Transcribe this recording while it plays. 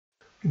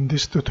In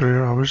this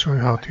tutorial, I will show you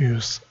how to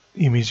use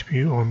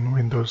ImageView on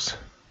Windows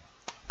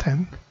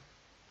 10.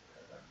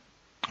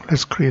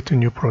 Let's create a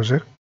new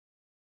project.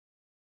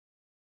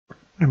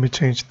 Let me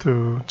change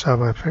to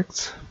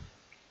JavaFX.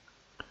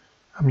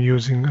 I'm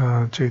using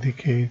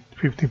JDK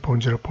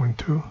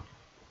 15.0.2.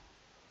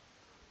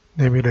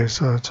 Name it as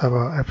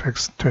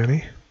JavaFX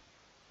 20.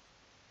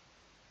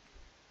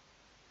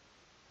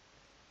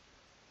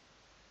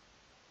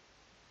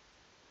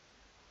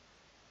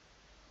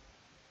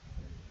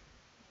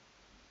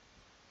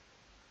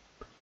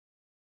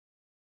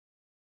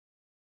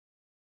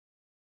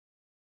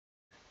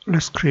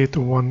 Let's create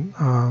one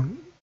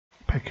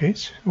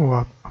package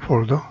or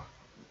folder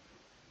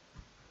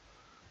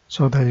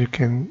so that you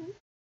can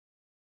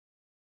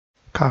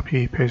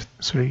copy paste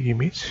 3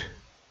 images.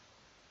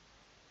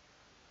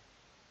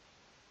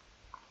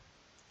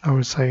 I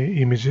will say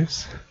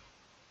images.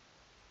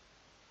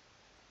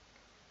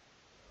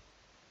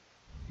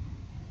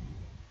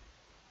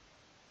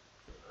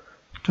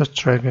 Just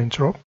drag and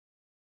drop.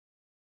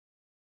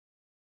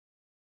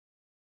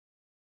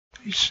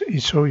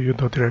 It shows you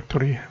the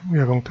directory we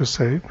are going to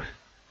save.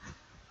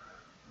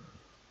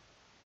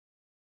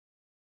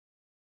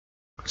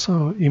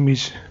 So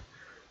image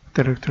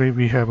directory,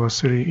 we have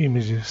 3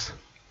 images.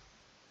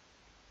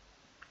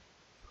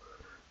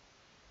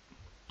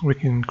 We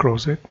can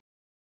close it.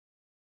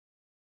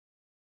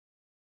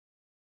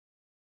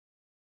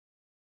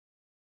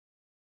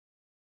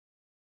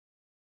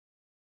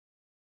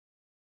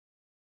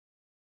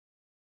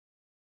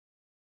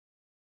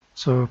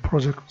 So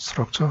project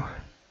structure,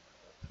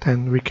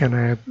 then we can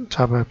add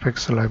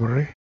JavaFX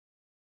library.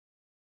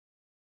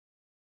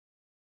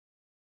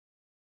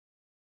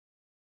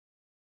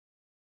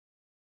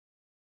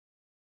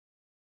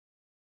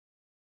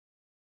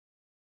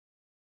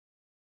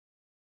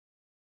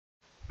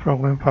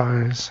 Program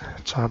files,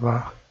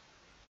 Java,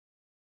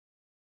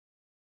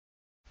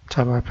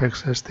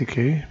 JavaFX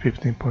SDK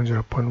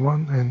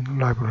 15.0.1 and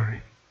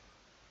library.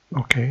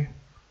 OK.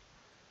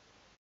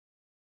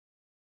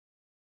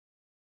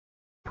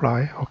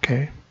 Apply,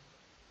 OK.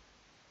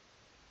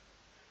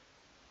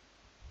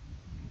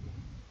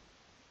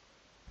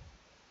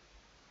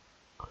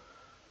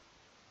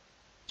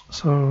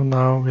 So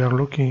now we are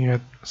looking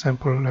at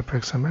sample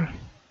fxml.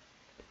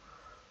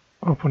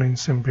 Opening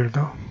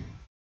SceneBuilder.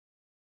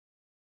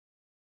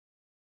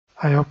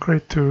 I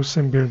upgrade to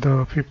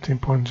SceneBuilder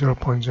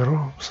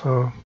 15.0.0,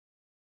 so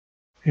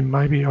it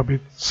might be a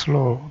bit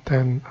slow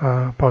than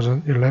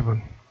version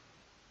 11.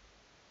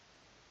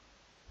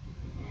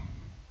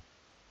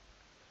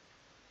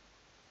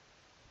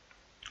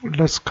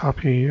 Let's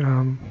copy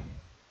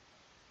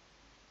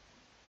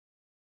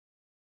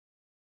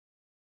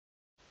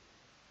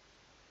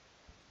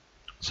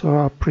so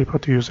I prefer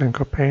to use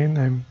anchor pane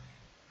and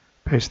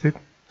paste it.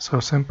 So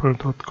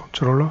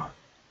sample.controller.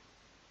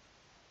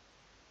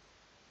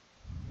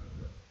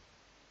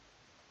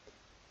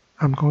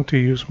 I'm going to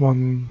use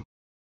one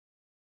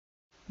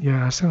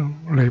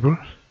label.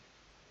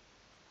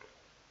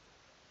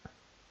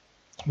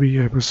 We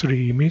have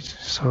 3 images,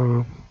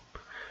 so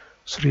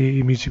 3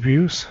 image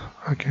views.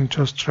 I can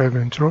just drag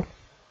and drop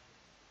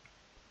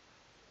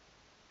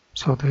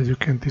so that you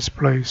can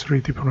display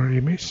 3 different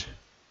images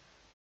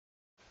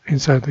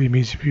inside the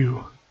image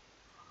view.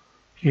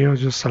 Here,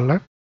 just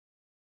select.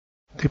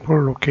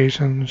 Default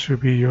location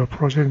should be your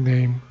project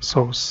name,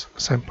 source,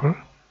 sample,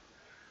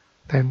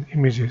 then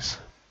images.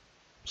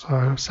 So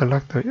I'll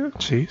select the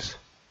cheese,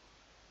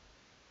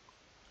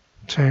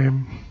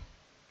 jam,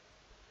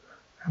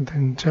 and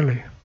then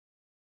jelly.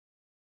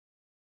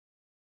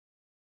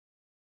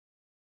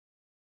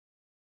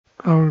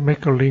 I will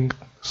make a link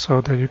so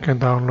that you can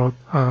download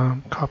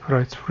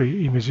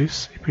copyright-free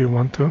images if you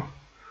want to,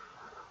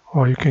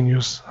 or you can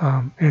use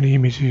any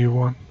image you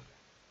want.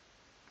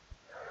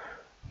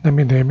 Let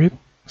me name it.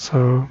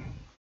 So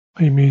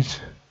image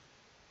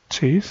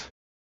cheese.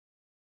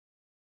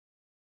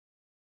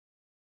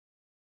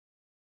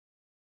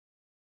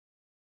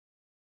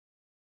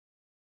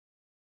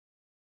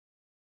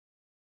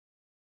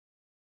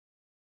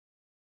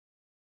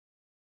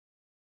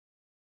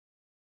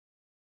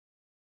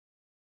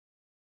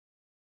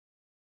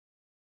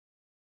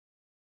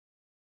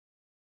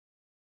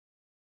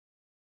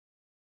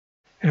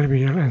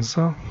 LBL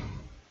answer.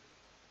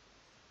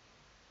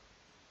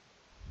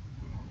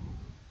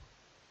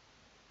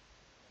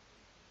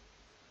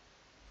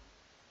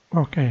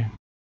 Okay.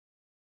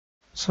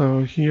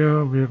 So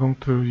here we are going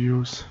to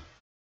use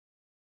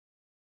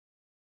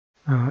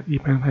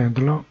event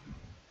handler.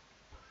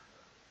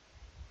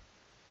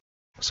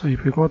 So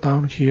if you go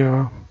down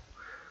here,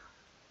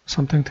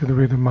 something to do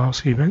with the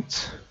mouse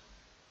events.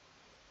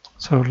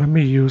 So let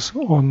me use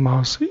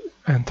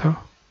onMouseEntered.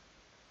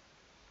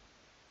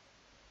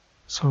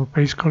 So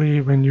basically,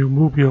 when you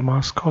move your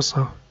mouse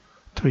cursor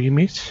to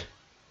image,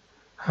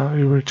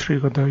 it will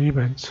trigger the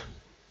event.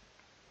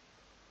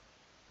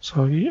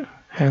 So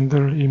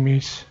handle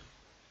image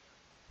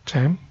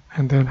jam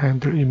and then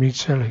handle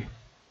image jelly.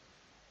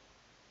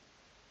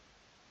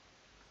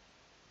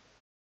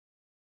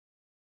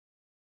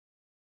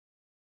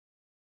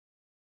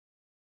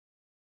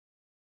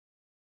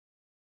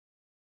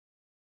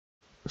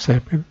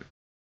 save it.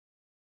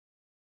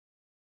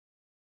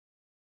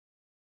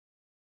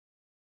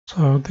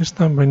 So this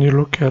time when you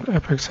look at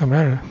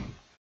fxml,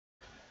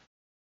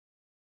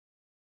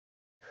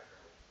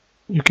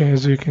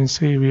 as you can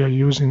see, we are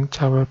using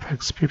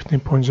JavaFX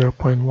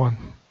 15.0.1.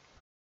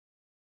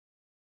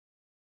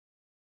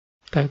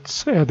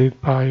 That's added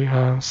by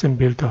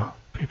SceneBuilder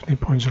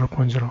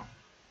 15.0.0.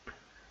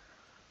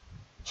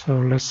 So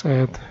let's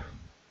add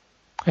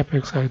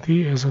fx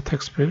ID as a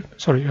text field,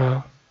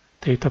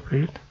 data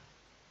field.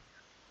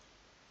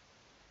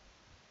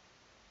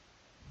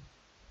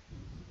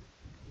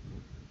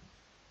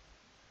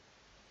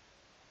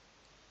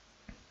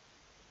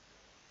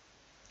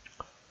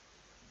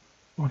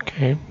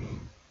 Okay.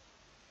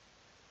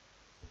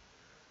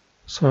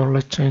 So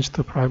let's change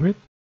to private.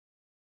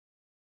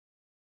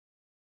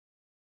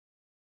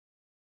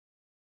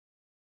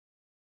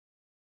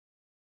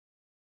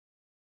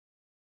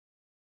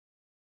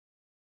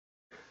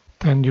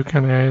 Then you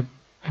can add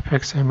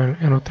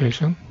fxml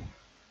annotation.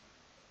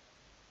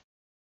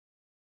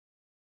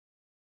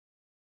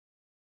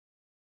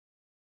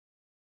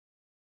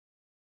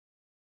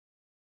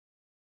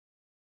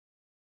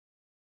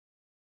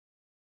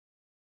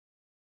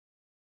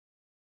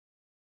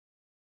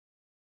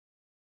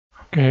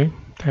 Okay,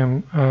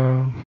 then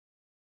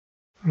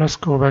let's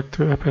go back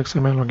to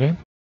fxml again.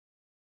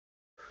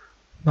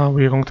 Now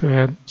we're going to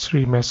add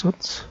 3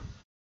 methods.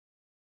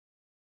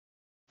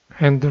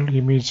 Handle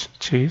image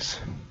cheese,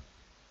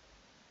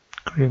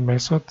 create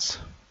methods,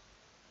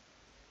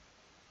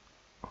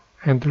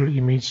 handle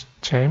image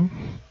jam,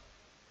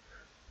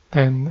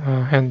 then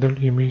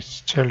handle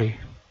image jelly.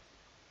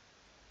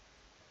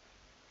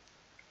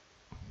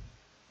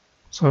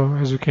 So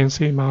as you can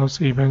see, mouse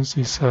events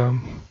is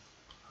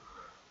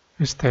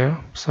there,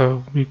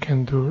 so we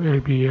can do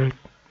LBL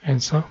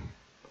answer,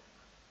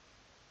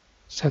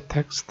 set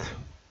text.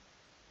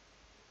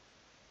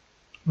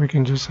 We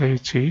can just say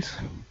cheese.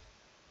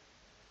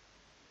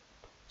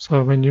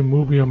 So when you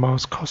move your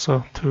mouse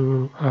cursor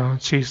to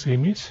cheese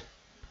image,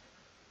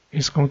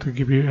 it's going to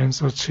give you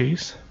answer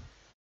cheese.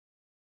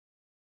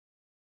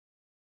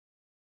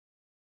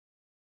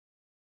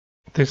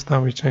 This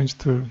time we change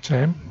to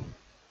jam.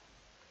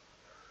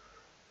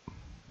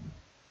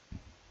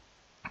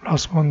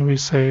 Last one we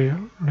say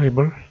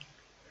label,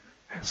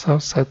 answer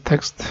set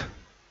text,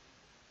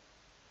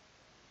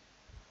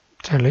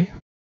 jelly.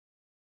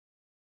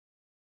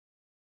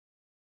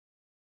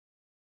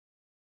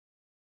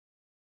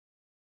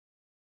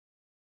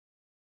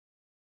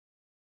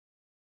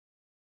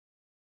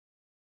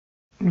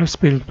 Let's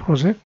build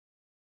project.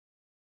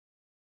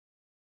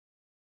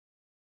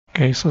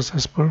 Okay,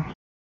 successful.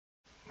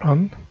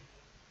 Run.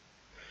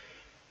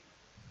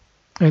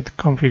 Add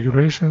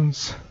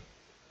configurations.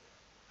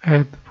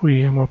 Add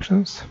VM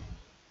options.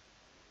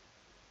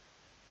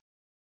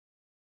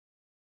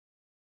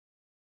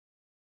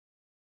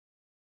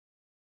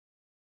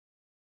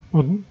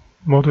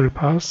 Model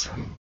path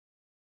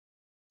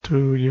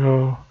to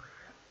your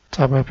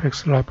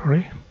JavaFX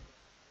library.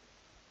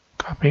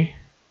 Copy.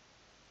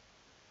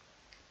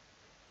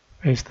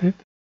 Paste it.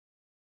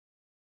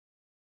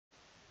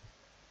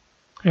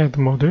 Add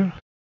model.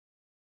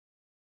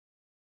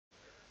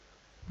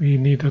 We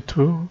need a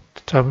tool,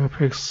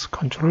 javafx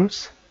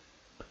controls,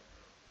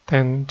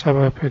 then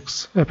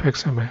javafx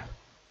fxml.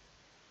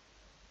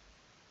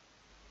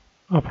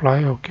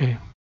 Apply OK.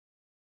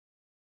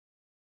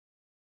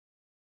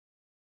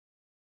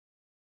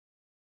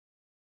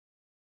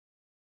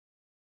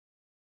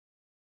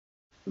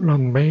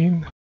 Run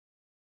main.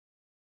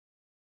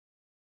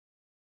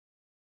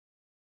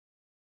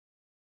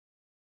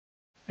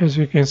 As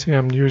you can see,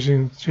 I'm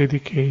using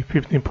JDK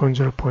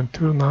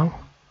 15.0.2 now.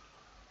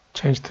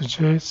 Change to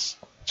cheese,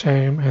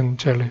 jam, and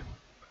jelly.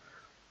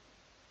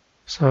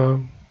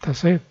 So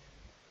that's it.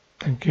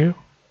 Thank you.